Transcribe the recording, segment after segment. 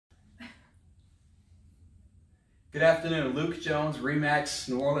Good afternoon, Luke Jones, Remax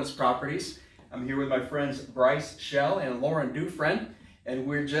New Orleans Properties. I'm here with my friends Bryce Shell and Lauren Dufresne, and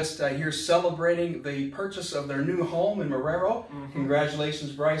we're just here celebrating the purchase of their new home in Marrero.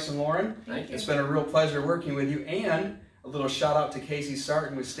 Congratulations, Bryce and Lauren. Thank you. It's been a real pleasure working with you, and a little shout out to Casey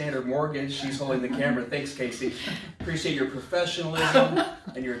Sarton with Standard Mortgage. She's holding the camera. Thanks, Casey. Appreciate your professionalism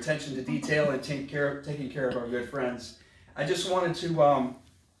and your attention to detail and taking care of our good friends. I just wanted to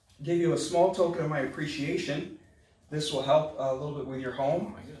give you a small token of my appreciation. This will help a little bit with your home,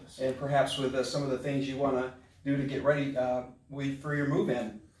 Oh my goodness. and perhaps with some of the things you want to do to get ready for your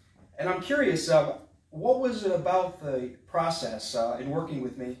move-in. And I'm curious, what was it about the process in working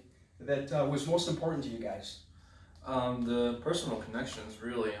with me that was most important to you guys? The personal connections,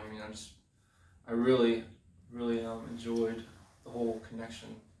 really. I mean, I really enjoyed the whole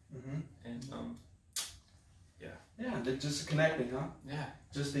connection, and Yeah, just connecting, huh? yeah,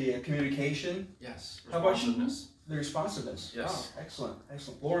 Just the communication. yes. How about you? Responsiveness. The responsiveness. Yes. Oh, excellent,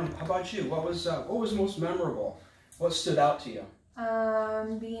 excellent. Lauren, how about you? What was most memorable? What stood out to you?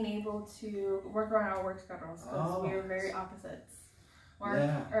 Being able to work around our work schedules because we were very opposites. Work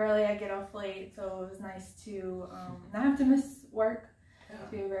early, I get off late, so it was nice to not have to miss work.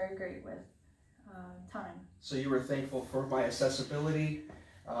 To be very great with time. So you were thankful for my accessibility,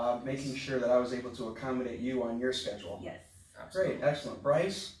 making sure that I was able to accommodate you on your schedule. Yes. Absolutely. Great, excellent.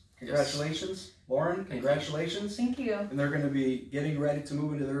 Bryce, congratulations. Yes. Lauren, congratulations. Thank you. And they're going to be getting ready to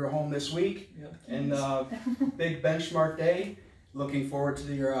move into their home this week. Yep. And big benchmark day. Looking forward to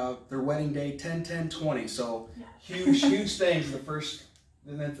their wedding day, 10-10-20. So huge things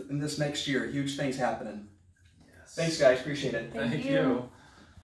in this next year. Huge things happening. Yes. Thanks, guys. Appreciate it. Thank Thank you. you.